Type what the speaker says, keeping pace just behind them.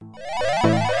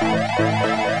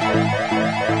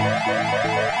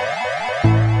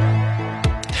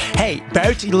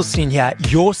Barrett Edelstein here,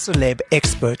 your celeb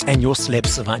expert and your celeb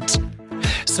savant.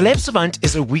 Celeb Savant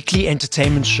is a weekly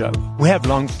entertainment show. We have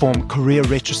long-form career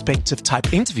retrospective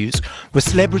type interviews with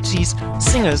celebrities,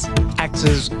 singers,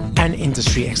 actors, and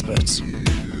industry experts.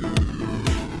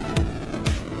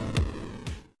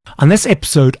 On this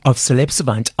episode of Celeb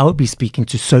Savant, I'll be speaking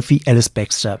to Sophie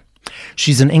Ellis-Bextor.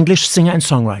 She's an English singer and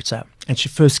songwriter, and she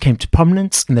first came to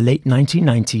prominence in the late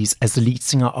 1990s as the lead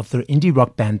singer of the indie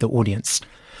rock band The Audience.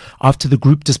 After the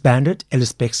group disbanded,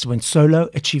 Ellis-Bextor went solo,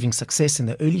 achieving success in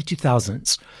the early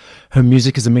 2000s. Her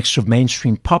music is a mixture of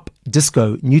mainstream pop,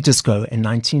 disco, new disco, and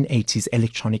 1980s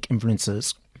electronic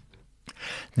influences.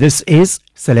 This is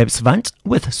Celeb Savant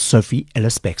with Sophie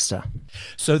Ellis-Bextor.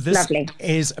 So this Lovely.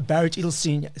 is Barrett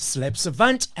Edelstein, Celeb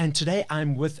Savant, and today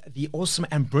I'm with the awesome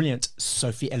and brilliant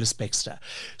Sophie Ellis-Bextor.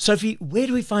 Sophie, where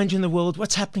do we find you in the world?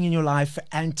 What's happening in your life?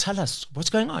 And tell us,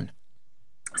 what's going on?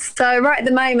 So right at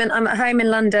the moment, I'm at home in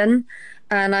London,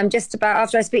 and I'm just about,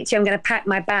 after I speak to you, I'm going to pack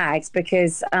my bags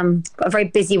because I've got a very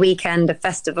busy weekend of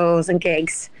festivals and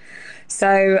gigs.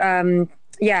 So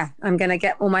yeah, I'm going to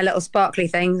get all my little sparkly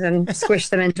things and squish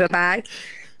them into a bag.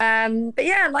 But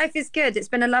yeah, life is good. It's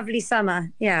been a lovely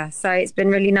summer. Yeah, so it's been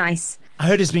really nice. I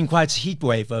heard it's been quite a heat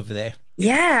wave over there.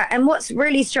 Yeah, and what's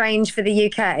really strange for the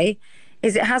UK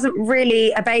is it hasn't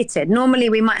really abated. Normally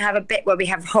we might have a bit where we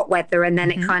have hot weather and then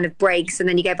it kind of breaks and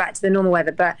then you go back to the normal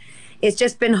weather, but it's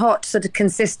just been hot sort of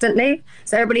consistently.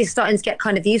 So everybody's starting to get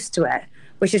kind of used to it,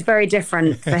 which is very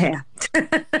different for here.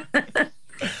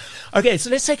 Okay,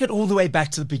 so let's take it all the way back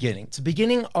to the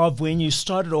beginning of when you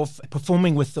started off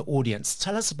performing with The Audience.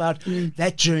 Tell us about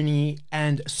that journey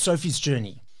and Sophie's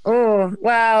journey. Oh,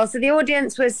 well, so The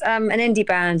Audience was an indie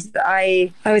band that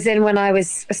I was in when I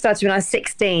started when I was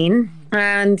 16.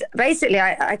 And basically,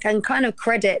 I can kind of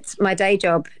credit my day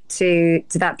job to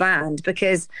that band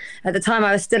because at the time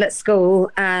I was still at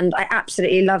school and I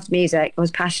absolutely loved music. I was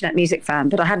a passionate music fan,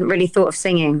 but I hadn't really thought of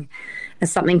singing as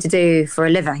something to do for a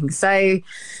living. So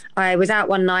I was out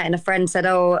one night and a friend said,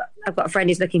 oh, I've got a friend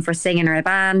who's looking for a singer in a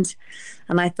band.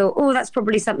 And I thought, oh, that's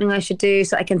probably something I should do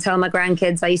so I can tell my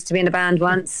grandkids I used to be in a band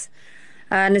once.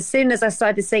 And as soon as I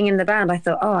started singing in the band, I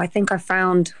thought, oh, I think I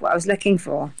found what I was looking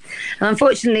for. And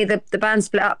unfortunately, the band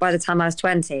split up by the time I was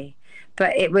 20.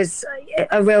 But it was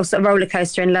a real sort of roller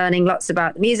coaster in learning lots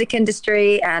about the music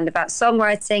industry and about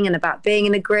songwriting and about being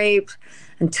in a group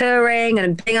and touring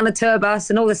and being on a tour bus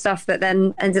and all the stuff that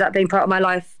then ended up being part of my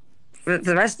life for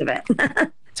the rest of it.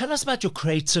 Tell us about your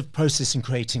creative process in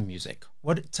creating music.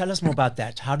 Tell us more about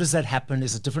that. How does that happen?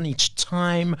 Is it different each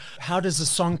time? How does a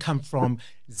song come from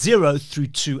zero through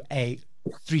to a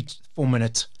 3-4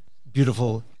 minute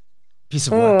beautiful piece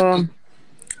of work?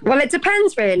 Well, it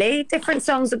depends really. Different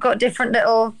songs have got different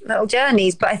little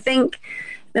journeys, but I think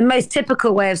the most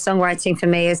typical way of songwriting for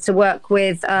me is to work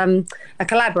with a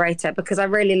collaborator because I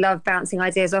really love bouncing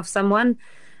ideas off someone.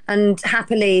 And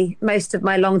happily, most of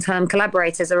my long-term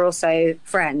collaborators are also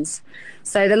friends.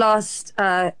 So the last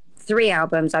 3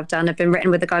 albums I've done have been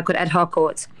written with a guy called Ed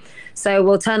Harcourt. So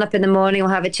we'll turn up in the morning,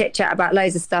 we'll have a chit-chat about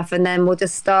loads of stuff, and then we'll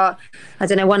just start, I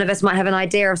don't know, one of us might have an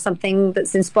idea of something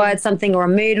that's inspired something or a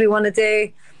mood we want to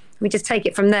do. We just take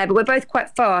it from there. But we're both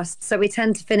quite fast, so we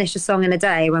tend to finish a song in a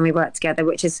day when we work together,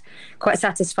 which is quite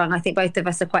satisfying. I think both of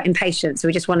us are quite impatient, so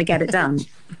we just want to get it done.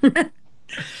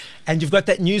 And you've got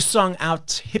that new song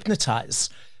out, Hypnotize,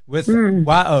 with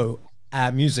YO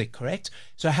Music, correct?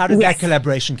 So how did that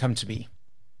collaboration come to be?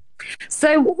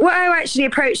 So YO actually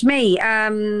approached me,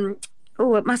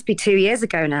 it must be 2 years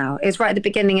ago now. It was right at the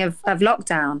beginning of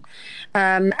lockdown.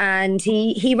 And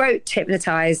he wrote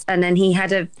Hypnotize, and then he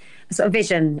had a sort of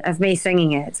vision of me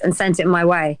singing it and sent it my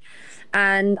way.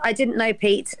 And I didn't know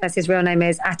Pete, as his real name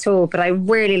is, at all, but I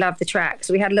really loved the track.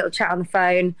 So we had a little chat on the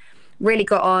phone, really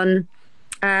got on,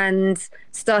 and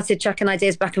started chucking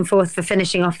ideas back and forth for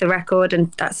finishing off the record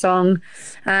and that song.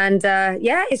 And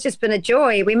yeah, it's just been a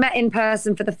joy. We met in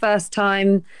person for the first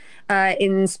time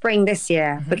in spring this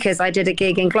year because I did a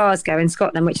gig in Glasgow in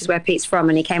Scotland, which is where Pete's from,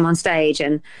 and he came on stage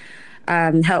and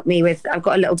helped me with, I've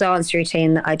got a little dance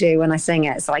routine that I do when I sing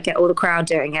it, so I get all the crowd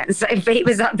doing it. And so Pete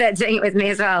was up there doing it with me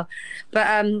as well.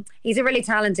 But he's a really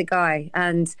talented guy,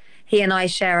 and he and I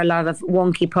share a love of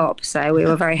wonky pop, so we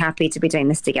were very happy to be doing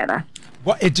this together.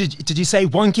 What did you say,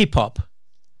 wonky pop?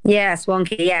 Yes,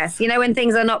 wonky, yes. You know, when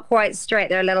things are not quite straight,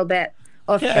 they're a little bit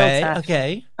off kilter.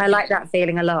 Okay. I like that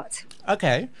feeling a lot.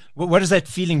 Okay. What does that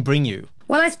feeling bring you?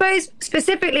 Well, I suppose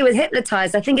specifically with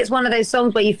Hypnotize, I think it's one of those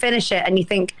songs where you finish it and you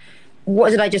think,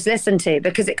 what did I just listen to?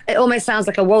 Because it almost sounds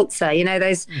like a waltzer, you know,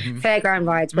 those fairground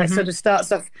rides where it sort of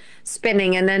starts off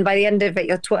spinning and then by the end of it,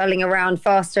 you're twirling around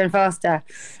faster and faster.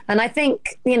 And I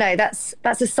think, you know, that's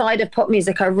a side of pop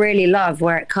music I really love,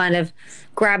 where it kind of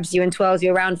grabs you and twirls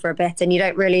you around for a bit and you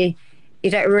don't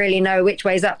really know which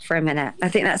way's up for a minute. I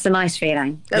think that's a nice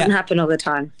feeling. Doesn't happen all the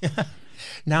time.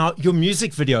 Now, your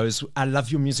music videos, I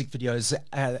love your music videos.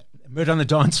 Murder on the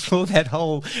Dance Floor, that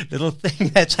whole little thing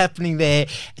that's happening there.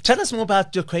 Tell us more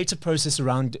about your creative process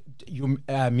around your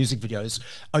music videos.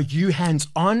 Are you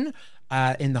hands-on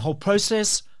in the whole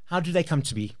process? How do they come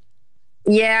to be?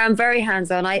 Yeah, I'm very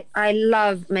hands-on. I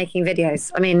love making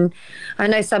videos. I mean, I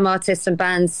know some artists and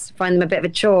bands find them a bit of a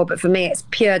chore, but for me, it's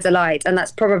pure delight. And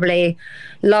that's probably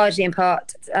largely in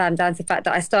part down to the fact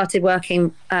that I started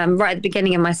working right at the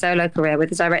beginning of my solo career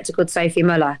with a director called Sophie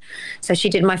Muller. So she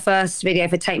did my first video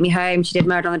for Take Me Home. She did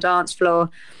Murder on the Dance Floor.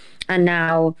 And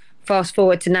now, fast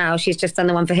forward to now, she's just done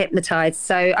the one for Hypnotized.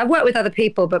 So I've worked with other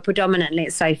people, but predominantly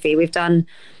it's Sophie. We've done,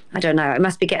 I don't know, it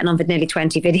must be getting on for nearly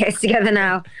 20 videos together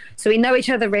now. So we know each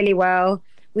other really well.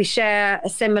 We share a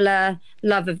similar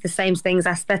love of the same things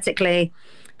aesthetically,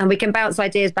 and we can bounce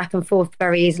ideas back and forth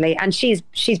very easily. And she's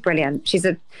brilliant. She's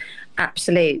an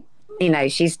absolute, you know,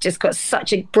 she's just got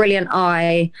such a brilliant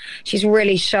eye. She's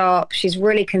really sharp. She's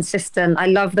really consistent. I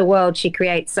love the world she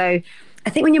creates. So I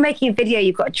think when you're making a video,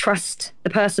 you've got to trust the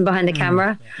person behind the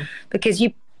camera, because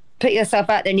you put yourself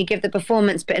out there and you give the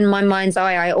performance. But in my mind's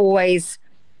eye, I always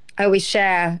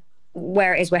share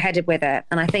where it is we're headed with it.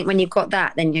 And I think when you've got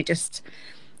that, then you're just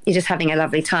having a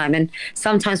lovely time. And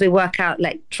sometimes we work out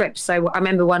like trips. So I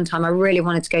remember one time I really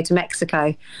wanted to go to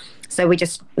Mexico. So we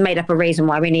just made up a reason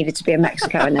why we needed to be in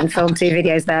Mexico and then filmed 2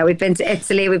 videos there. We've been to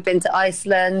Italy, we've been to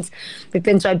Iceland, we've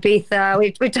been to Ibiza.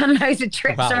 We've done loads of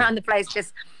trips around the place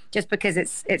just because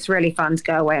it's really fun to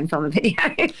go away and film a video.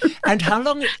 And how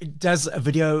long does a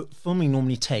video filming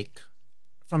normally take?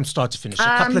 From start to finish, a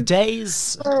couple of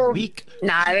days, a week?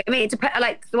 No, I mean, it depends.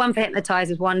 Like the one for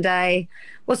Hypnotized is 1 day.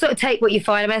 We'll sort of take what you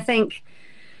find. I mean, I think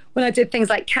when I did things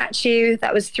like Catch You,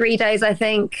 that was 3 days, I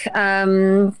think.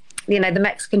 You know, the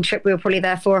Mexican trip, we were probably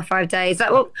there 4 or 5 days.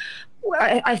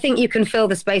 I think you can fill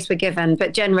the space we're given,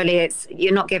 but generally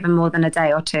you're not given more than a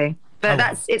day or 2.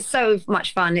 But it's so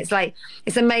much fun. It's like,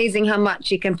 it's amazing how much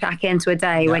you can pack into a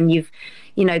day when you've,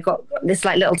 you know, got this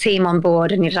like little team on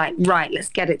board and you're like, right, let's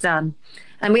get it done.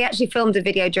 And we actually filmed a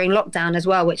video during lockdown as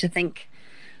well, which I think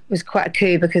was quite a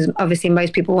coup, because obviously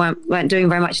most people weren't doing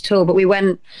very much at all. But we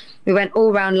went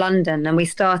all around London, and we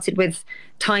started with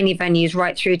tiny venues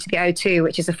right through to the O2,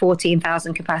 which is a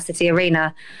 14,000 capacity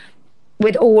arena,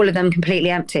 with all of them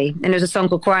completely empty. And there was a song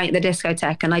called Crying at the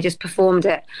Discotheque, and I just performed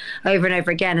it over and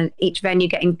over again, and each venue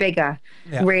getting bigger,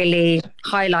 really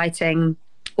highlighting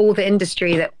all the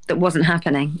industry that wasn't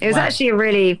happening. It was actually a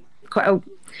really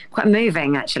quite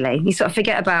moving, actually. You sort of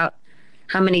forget about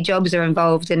how many jobs are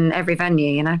involved in every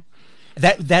venue, you know.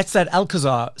 That's that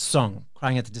Alcazar song,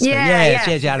 Crying at the Disco.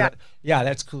 Exactly. Yeah,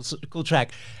 that's cool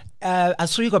track. I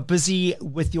saw you got busy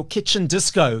with your kitchen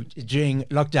disco during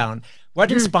lockdown. What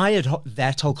inspired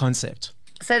that whole concept?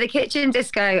 So the kitchen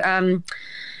disco,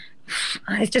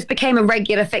 it just became a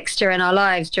regular fixture in our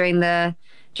lives during the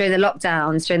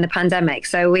lockdowns, during the pandemic.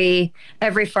 So we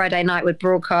every Friday night would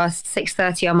broadcast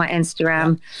 6:30 on my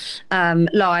Instagram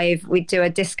live. We'd do a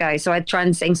disco. So I'd try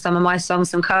and sing some of my songs,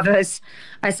 some covers.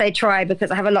 I say try because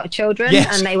I have a lot of children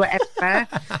and they were everywhere.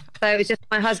 So it was just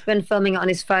my husband filming it on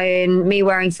his phone, me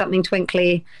wearing something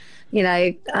twinkly, you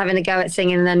know, having a go at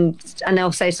singing, and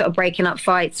also sort of breaking up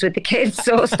fights with the kids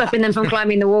or stopping them from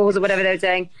climbing the walls or whatever they were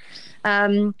doing.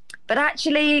 But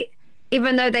actually,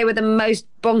 even though they were the most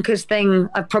bonkers thing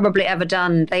I've probably ever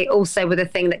done, they also were the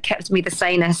thing that kept me the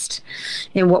sanest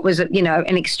in what was, you know,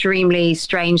 an extremely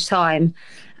strange time.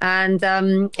 And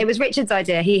it was Richard's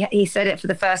idea. He said it for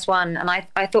the first one, and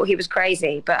I thought he was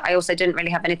crazy, but I also didn't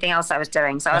really have anything else I was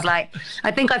doing. So I was like,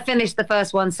 I think I finished the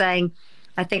first one saying,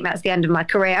 I think that's the end of my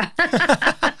career.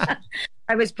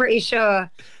 I was pretty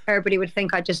sure everybody would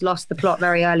think I just lost the plot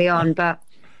very early on, but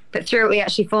through it we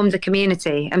actually formed a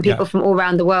community, and people from all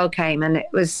around the world came, and it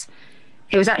was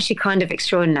actually kind of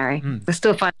extraordinary. I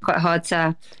still find it quite hard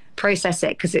to process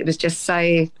it, because it was just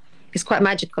it's quite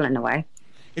magical in a way.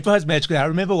 It was magical. I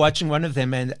remember watching one of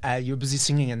them, and you were busy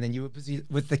singing, and then you were busy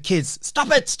with the kids.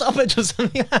 Stop it, or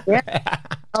something.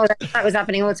 Oh, that was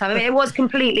happening all the time. I mean, it was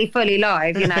completely fully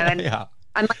live, you know, and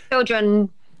and my children,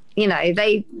 you know,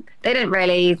 they didn't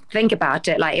really think about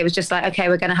it. Like, it was just like, okay,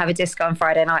 we're going to have a disco on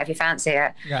Friday night if you fancy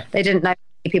it. They didn't know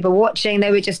people watching. They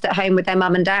were just at home with their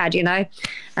mum and dad, you know,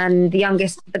 and the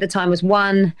youngest at the time was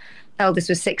 1, eldest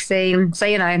was 16. So,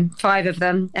 you know, 5 of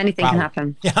them, anything can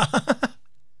happen.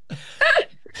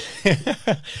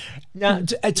 Now,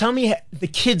 tell me, the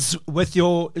kids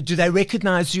do they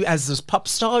recognize you as this pop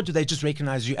star? Or do they just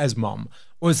recognize you as mom?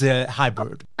 Or is it a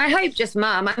hybrid? I hope just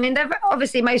mum. I mean, they're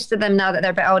obviously, most of them, now that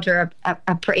they're a bit older,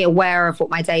 are pretty aware of what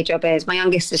my day job is. My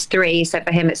youngest is 3, so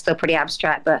for him it's still pretty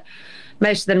abstract, but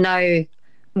most of them know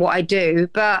what I do.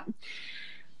 But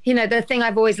you know, the thing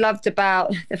I've always loved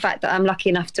about the fact that I'm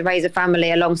lucky enough to raise a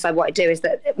family alongside what I do is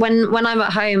that when I'm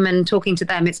at home and talking to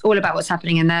them, it's all about what's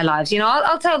happening in their lives. You know,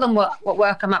 I'll tell them what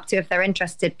work I'm up to if they're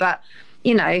interested, but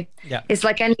you know, it's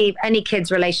like any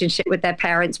kid's relationship with their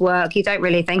parents' work. You don't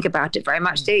really think about it very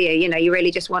much, do you? You know, you really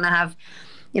just want to have,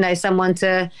 you know, someone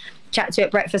to chat to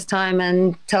at breakfast time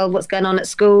and tell what's going on at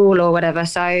school or whatever.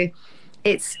 So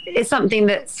it's something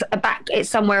that's it's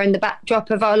somewhere in the backdrop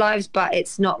of our lives, but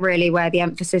it's not really where the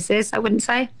emphasis is, I wouldn't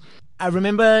say. I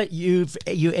remember you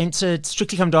entered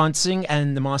Strictly Come Dancing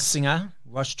and The Masked Singer.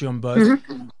 Watched you on both.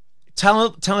 Mm-hmm.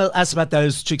 Tell us about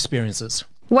those 2 experiences.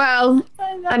 Well,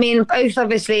 I mean, both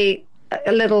obviously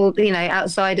a little, you know,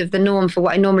 outside of the norm for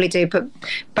what I normally do, but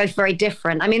both very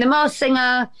different. I mean, The Masked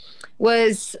Singer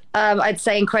was, I'd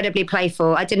say, incredibly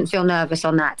playful. I didn't feel nervous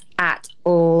on that at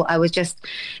all. I was just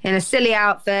in a silly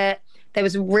outfit. There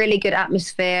was a really good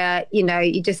atmosphere. You know,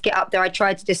 you just get up there. I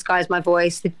tried to disguise my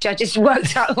voice. The judges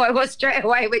worked out who I was straight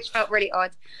away, which felt really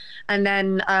odd. And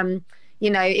then, you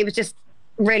know, it was just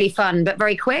really fun, but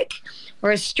very quick.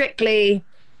 Whereas Strictly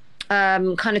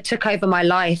kind of took over my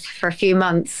life for a few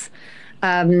months,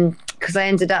 because I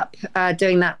ended up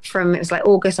doing that it was like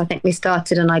August, I think we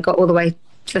started, and I got all the way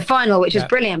to the final, which was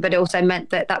brilliant, but it also meant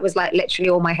that was like literally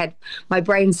all my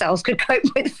brain cells could cope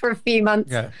with for a few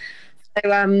months.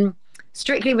 So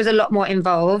Strictly was a lot more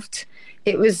involved.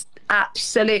 It was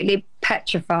absolutely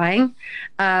petrifying,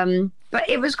 but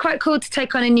it was quite cool to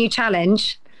take on a new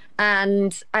challenge,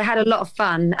 and I had a lot of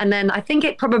fun. And then I think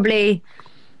it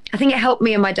helped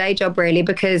me in my day job, really,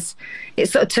 because it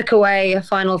sort of took away a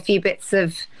final few bits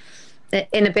of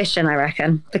inhibition, I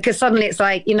reckon, because suddenly it's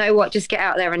like, you know what, just get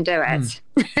out there and do it.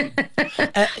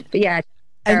 But yeah,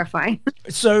 terrifying.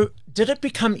 So did it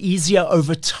become easier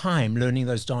over time learning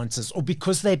those dances, or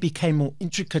because they became more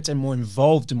intricate and more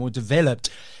involved and more developed,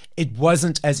 it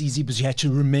wasn't as easy because you had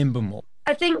to remember more?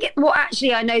 I think what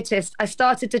actually I noticed, I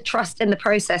started to trust in the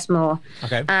process more.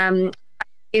 Okay. I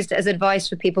used it as advice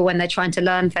for people when they're trying to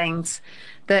learn things,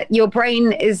 that your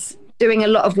brain is doing a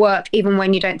lot of work even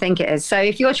when you don't think it is. So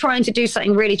if you're trying to do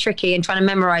something really tricky and trying to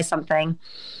memorize something,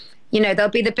 you know,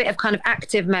 there'll be the bit of kind of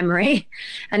active memory,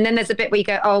 and then there's a bit where you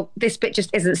go, oh, this bit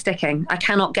just isn't sticking. I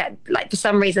cannot get, like, for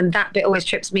some reason that bit always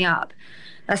trips me up.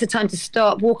 That's the time to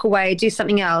stop, walk away, do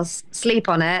something else, sleep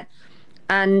on it.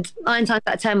 And 9 times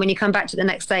out of 10, when you come back to the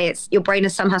next day, it's your brain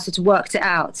has somehow sort of worked it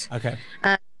out. Okay.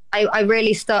 I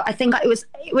really I think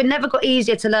it never got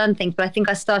easier to learn things, but I think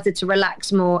I started to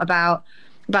relax more about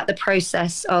the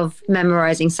process of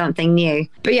memorizing something new.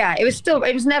 But yeah, it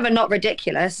was never not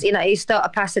ridiculous. You know, you start a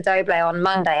paso doble on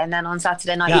Monday, and then on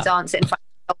Saturday night you dance it in front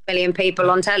of 12 million people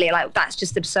on telly. Like, that's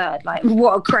just absurd. Like,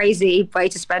 what a crazy way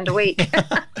to spend a week.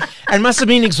 And must have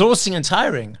been exhausting and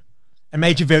tiring and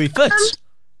made you very fit.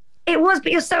 It was,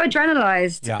 but you're so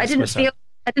adrenalized. Yeah, I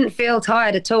didn't feel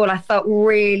tired at all. I felt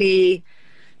really,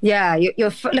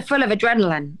 you're full of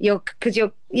adrenaline.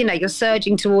 You're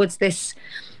surging towards this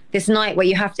night where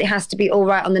it has to be all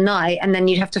right on the night, and then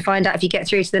you have to find out if you get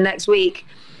through to the next week.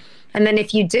 And then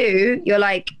if you do, you're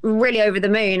like really over the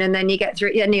moon, and then you get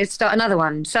through and you start another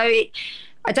one. So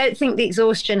I don't think the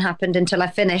exhaustion happened until I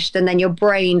finished, and then your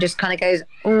brain just kind of goes,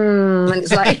 and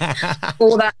it's like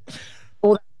all that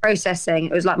processing.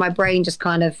 It was like my brain just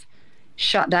kind of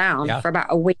shut down for about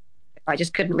a week. I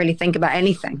just couldn't really think about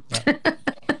anything.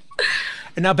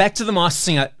 And now back to The Masked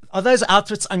Singer. Are those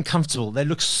outfits uncomfortable? They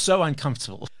look so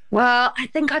uncomfortable. Well, I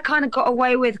think I kind of got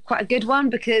away with quite a good one,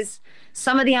 because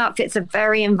some of the outfits are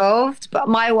very involved, but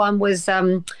my one was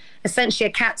essentially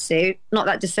a catsuit, not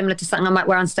that dissimilar to something I might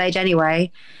wear on stage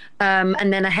anyway,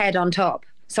 and then a head on top.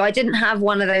 So I didn't have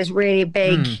one of those really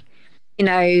big, you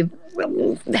know,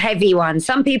 heavy ones.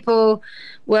 Some people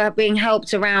were being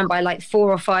helped around by like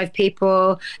 4 or 5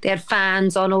 people. They had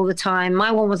fans on all the time.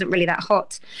 My one wasn't really that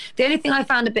hot. The only thing I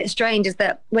found a bit strange is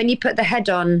that when you put the head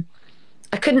on,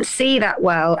 I couldn't see that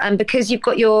well. And because you've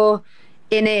got your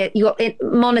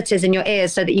monitors in your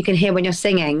ears so that you can hear when you're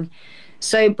singing.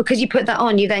 So because you put that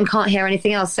on, you then can't hear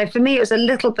anything else. So for me, it was a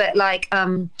little bit like,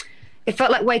 it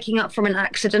felt like waking up from an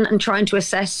accident and trying to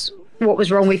assess what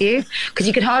was wrong with you, because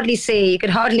you could hardly see, you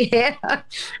could hardly hear,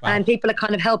 and people are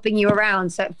kind of helping you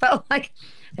around. So it felt like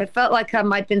it felt like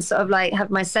I'd been sort of like have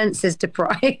my senses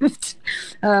deprived.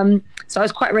 So I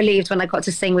was quite relieved when I got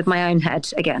to sing with my own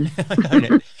head again.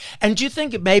 And do you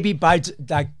think maybe by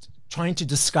like trying to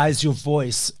disguise your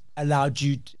voice allowed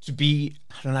you to be,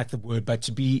 I don't like the word, but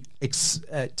to be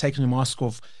taking your mask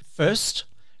off first?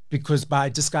 Because by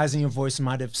disguising your voice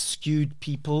might have skewed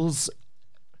people's...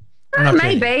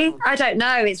 Maybe. Really. I don't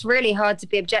know. It's really hard to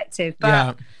be objective.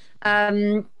 But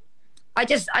I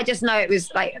just know it was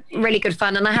like really good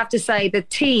fun. And I have to say the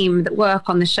team that work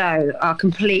on the show are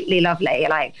completely lovely.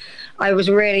 Like I was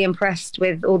really impressed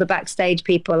with all the backstage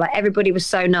people. Like everybody was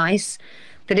so nice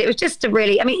that it was just a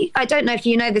really, I mean, I don't know if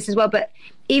you know this as well, but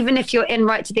even if you're in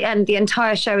right to the end, the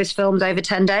entire show is filmed over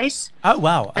 10 days. Oh,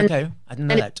 wow. Okay. I didn't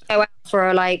know that. Go out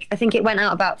for like, I think it went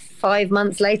out about 5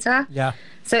 months later. Yeah.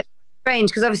 So it's strange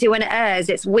because obviously when it airs,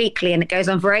 it's weekly and it goes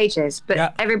on for ages.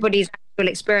 But everybody's actual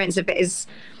experience of it is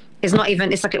not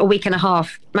even, it's like a week and a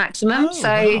half maximum. Oh,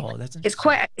 so wow. it's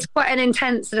quite an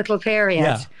intense little period.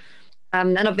 Yeah.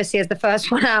 And obviously as the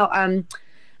first one out,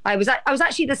 I was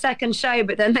actually the second show,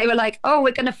 but then they were like, "Oh,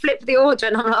 we're going to flip the order,"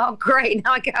 and I'm like, "Oh, great!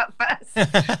 Now I get out first."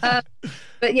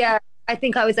 But yeah, I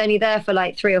think I was only there for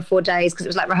like 3 or 4 days because it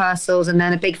was like rehearsals and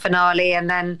then a big finale and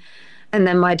then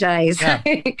my days. Yeah.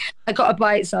 I got a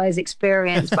bite-sized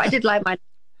experience, but I did like my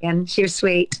and she was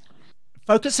sweet.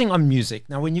 Focusing on music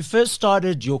now, when you first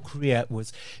started your career, it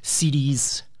was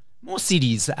CDs. More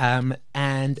CDs,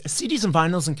 and CDs and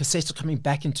vinyls and cassettes are coming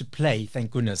back into play. Thank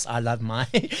goodness. I love my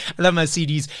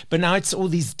CDs, but now it's all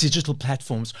these digital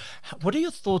platforms. What are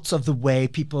your thoughts of the way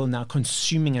people are now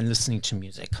consuming and listening to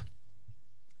music?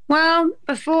 Well,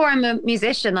 before I'm a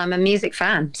musician, I'm a music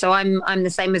fan. So I'm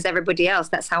the same as everybody else.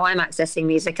 That's how I'm accessing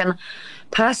music. And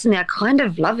personally, I kind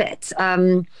of love it.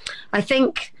 I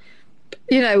think,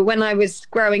 when I was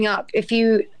growing up, if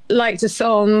you liked a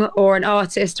song or an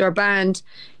artist or a band,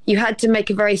 you had to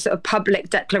make a very sort of public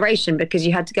declaration because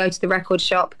you had to go to the record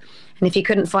shop. And if you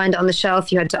couldn't find it on the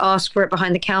shelf, you had to ask for it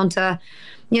behind the counter,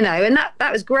 and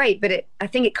that was great. But I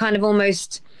think it kind of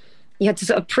almost, you had to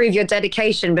sort of prove your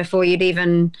dedication before you'd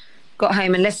even got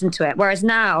home and listened to it. Whereas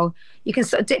now you can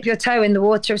sort of dip your toe in the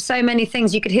water of so many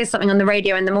things. You could hear something on the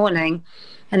radio in the morning,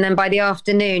 and then by the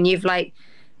afternoon, you've like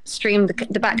streamed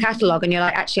the back catalogue and you're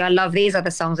like, actually, I love these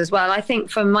other songs as well. I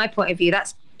think from my point of view,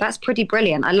 that's pretty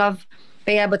brilliant. I love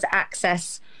being able to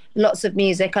access lots of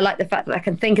music. I like the fact that I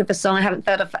can think of a song I haven't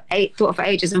thought for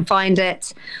ages and find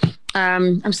it.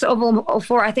 I'm sort of all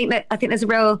for it. I think there's a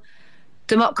real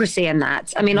democracy in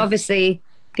that. I mean, obviously,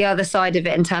 the other side of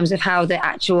it in terms of how the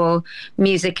actual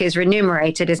music is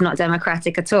remunerated is not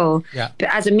democratic at all. Yeah. But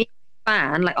as a music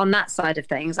fan, like on that side of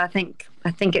things, I think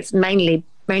it's mainly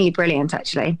brilliant,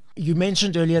 actually. You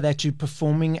mentioned earlier that you're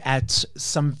performing at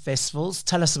some festivals.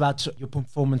 Tell us about your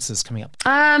performances coming up.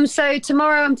 So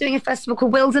tomorrow I'm doing a festival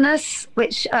called Wilderness,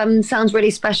 which sounds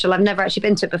really special. I've never actually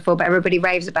been to it before, but everybody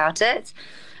raves about it.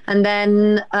 And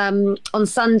then on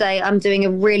Sunday, I'm doing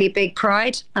a really big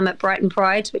Pride. I'm at Brighton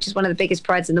Pride, which is one of the biggest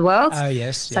prides in the world. Oh,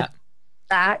 yes. So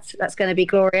that's going to be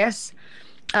glorious.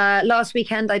 Last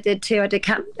weekend I did two. I did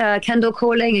Kendal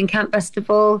Calling and Camp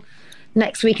Festival.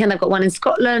 Next weekend I've got one in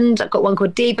Scotland. I've got one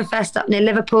called Diva Fest up near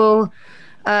Liverpool.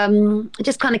 It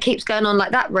just kind of keeps going on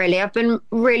like that, really. I've been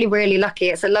really, really lucky.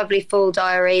 It's a lovely full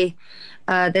diary.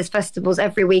 There's festivals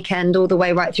every weekend all the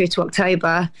way right through to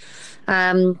October.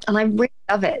 And I really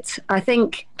love it. I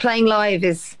think playing live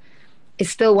is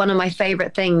still one of my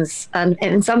favourite things. And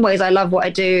in some ways I love what I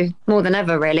do more than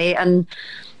ever, really. And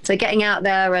so getting out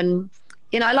there and,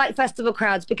 I like festival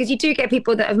crowds because you do get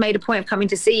people that have made a point of coming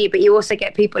to see you, but you also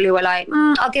get people who are like,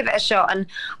 I'll give it a shot. And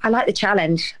I like the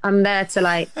challenge. I'm there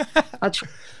to I'll try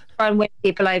and win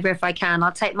people over if I can.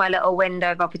 I'll take my little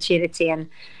window of opportunity and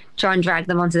try and drag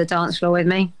them onto the dance floor with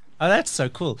me. Oh, that's so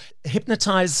cool.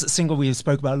 Hypnotize single we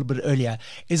spoke about a little bit earlier.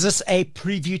 Is this a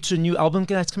preview to a new album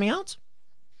that's coming out?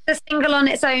 The single on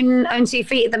its own 2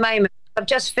 feet at the moment. I've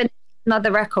just finished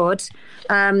another record,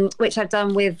 which I've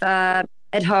done with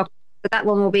Ed Harper. But that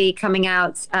one will be coming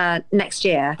out next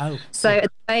year. Oh, so at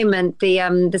the moment,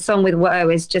 the song with Woe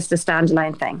is just a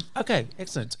standalone thing. Okay,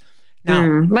 excellent.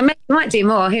 Now, but maybe I might do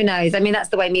more. Who knows? I mean, that's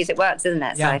the way music works, isn't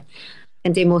it? Yeah. So I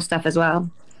can do more stuff as well.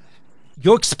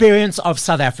 Your experience of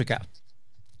South Africa.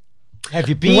 Have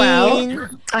you been? Well,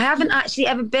 I haven't actually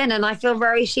ever been, and I feel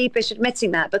very sheepish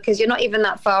admitting that because you're not even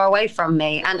that far away from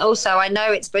me. And also, I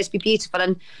know it's supposed to be beautiful.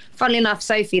 And funnily enough,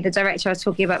 Sophie, the director I was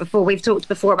talking about before, we've talked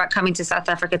before about coming to South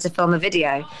Africa to film a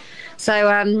video.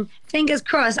 So fingers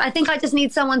crossed. I think I just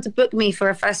need someone to book me for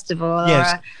a festival or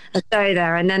a show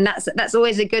there, and then that's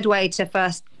always a good way to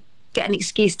first get an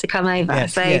excuse to come over.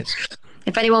 If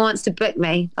if anyone wants to book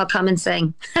me, I'll come and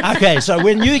sing. Okay, so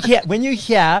when you hear,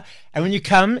 and when you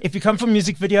come, if you come for a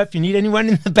music video, if you need anyone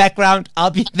in the background,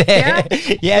 I'll be there.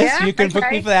 Yeah? Yes, you can book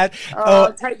me for that.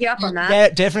 I'll take you up on that. Yeah,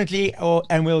 definitely.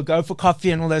 And we'll go for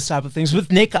coffee and all those type of things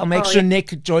with Nick. I'll make sure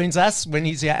Nick joins us when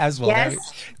he's here as well. Yes,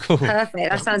 cool. Perfect.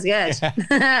 That sounds good.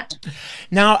 Yeah.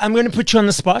 Now I'm going to put you on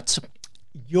the spot.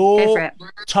 Your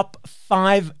top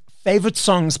 5 favorite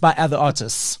songs by other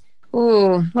artists.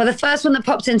 Oh, well, the first one that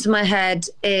popped into my head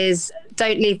is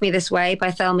Don't Leave Me This Way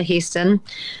by Thelma Houston.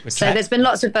 So there's been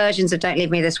lots of versions of Don't Leave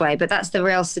Me This Way, but that's the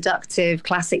real seductive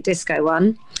classic disco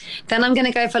one. Then I'm going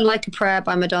to go for Like a Prayer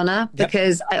by Madonna,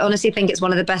 because I honestly think it's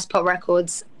one of the best pop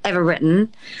records ever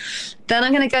written. Then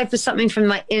I'm going to go for something from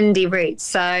my indie roots.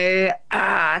 So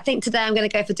I think today I'm going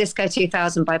to go for Disco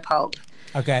 2000 by Pulp.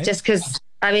 Okay. Just because,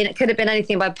 I mean, it could have been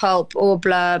anything by Pulp or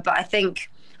Blur, but I think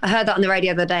I heard that on the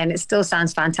radio the other day and it still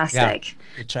sounds fantastic. Yeah,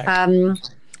 good track.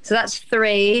 So that's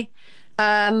 3.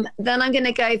 Then I'm going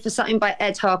to go for something by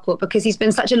Ed Harcourt, because he's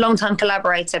been such a long time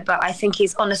collaborator, but I think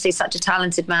he's honestly such a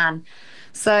talented man.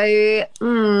 So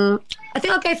I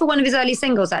think I'll go for one of his early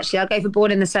singles, actually. I'll go for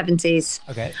Born in the 70s.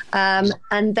 Okay.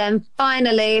 And then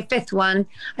finally, 5th one,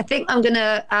 I think I'm going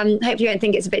to, hopefully you don't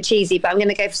think it's a bit cheesy, but I'm going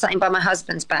to go for something by my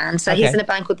husband's band. So he's in a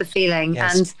band called The Feeling.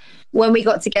 Yes. And when we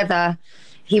got together,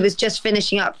 he was just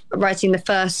finishing up writing the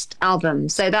first album.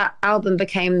 So that album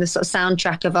became the sort of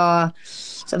soundtrack of our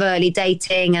sort of early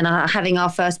dating and having our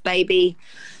first baby.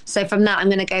 So from that, I'm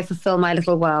going to go for Fill My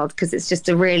Little World, because it's just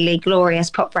a really glorious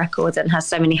pop record and has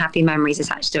so many happy memories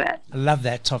attached to it. I love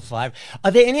that top 5.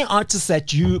 Are there any artists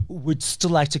that you would still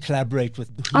like to collaborate with?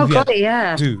 Oh, God,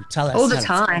 yeah. Do tell us. All the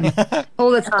time.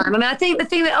 All the time. I mean, I think the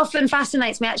thing that often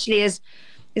fascinates me actually is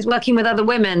working with other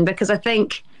women, because I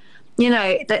think, you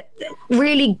know, that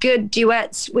really good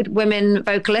duets with women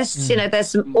vocalists, you know, there's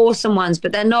some awesome ones,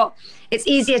 but they're not, it's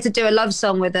easier to do a love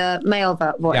song with a male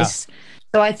voice. Yeah.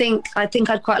 So I think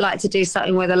I'd quite like to do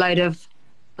something with a load of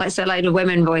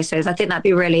women voices. I think that'd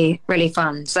be really, really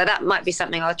fun. So that might be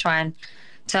something I'll try and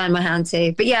turn my hand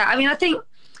to. But yeah, I mean, I think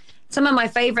some of my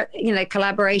favorite, you know,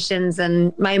 collaborations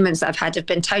and moments that I've had have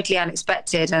been totally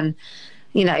unexpected and,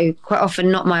 you know, quite often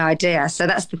not my idea. So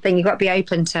that's the thing. You've got to be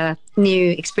open to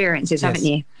new experiences, haven't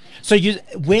you? So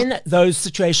when those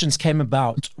situations came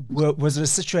about, was it a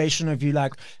situation of you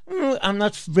like, I'm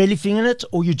not really feeling it,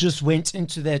 or you just went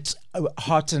into that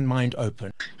heart and mind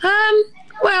open?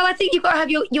 Well, I think you've got to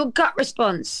have your gut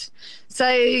response. So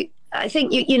I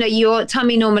think, you know, your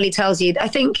tummy normally tells you. I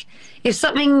think if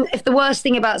the worst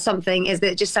thing about something is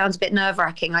that it just sounds a bit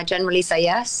nerve-wracking, I generally say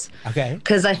yes. Okay.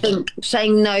 Because I think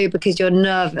saying no because you're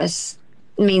nervous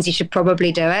means you should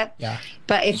probably do it. Yeah.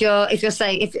 But if you're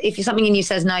saying if you're something in you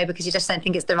says no because you just don't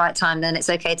think it's the right time, then it's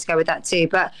okay to go with that too.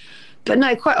 But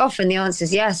no, quite often the answer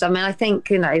is yes. I mean, I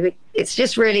think, you know, it's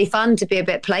just really fun to be a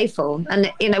bit playful,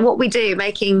 and you know what we do,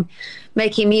 making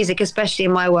music, especially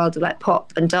in my world of like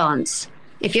pop and dance.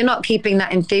 If you're not keeping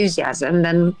that enthusiasm,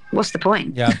 then what's the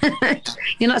point? Yeah.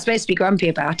 You're not supposed to be grumpy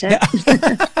about it.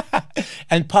 Yeah.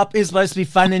 And pop is supposed to be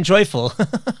fun and joyful.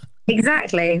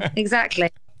 Exactly.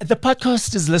 The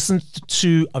podcast is listened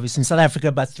to, obviously, in South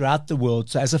Africa, but throughout the world.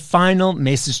 So as a final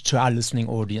message to our listening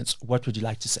audience, what would you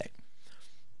like to say?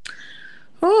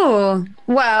 Oh,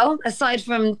 well, aside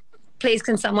from please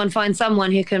can someone find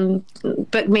someone who can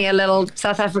book me a little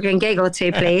South African gig or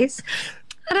two, please?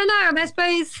 I don't know. I mean, I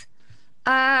suppose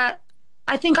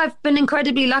I think I've been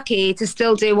incredibly lucky to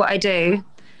still do what I do.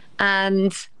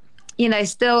 And, you know,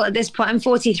 still at this point, I'm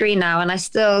 43 now, and I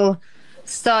still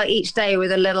start each day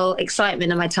with a little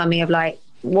excitement in my tummy of like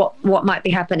what might be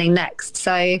happening next.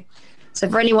 So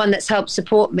for anyone that's helped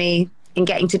support me in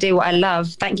getting to do what I love,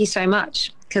 thank you so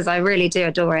much, because I really do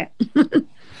adore it.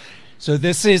 So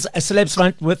this is a Celebs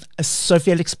Vant with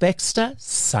Sophie Ellis-Bextor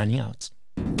signing out.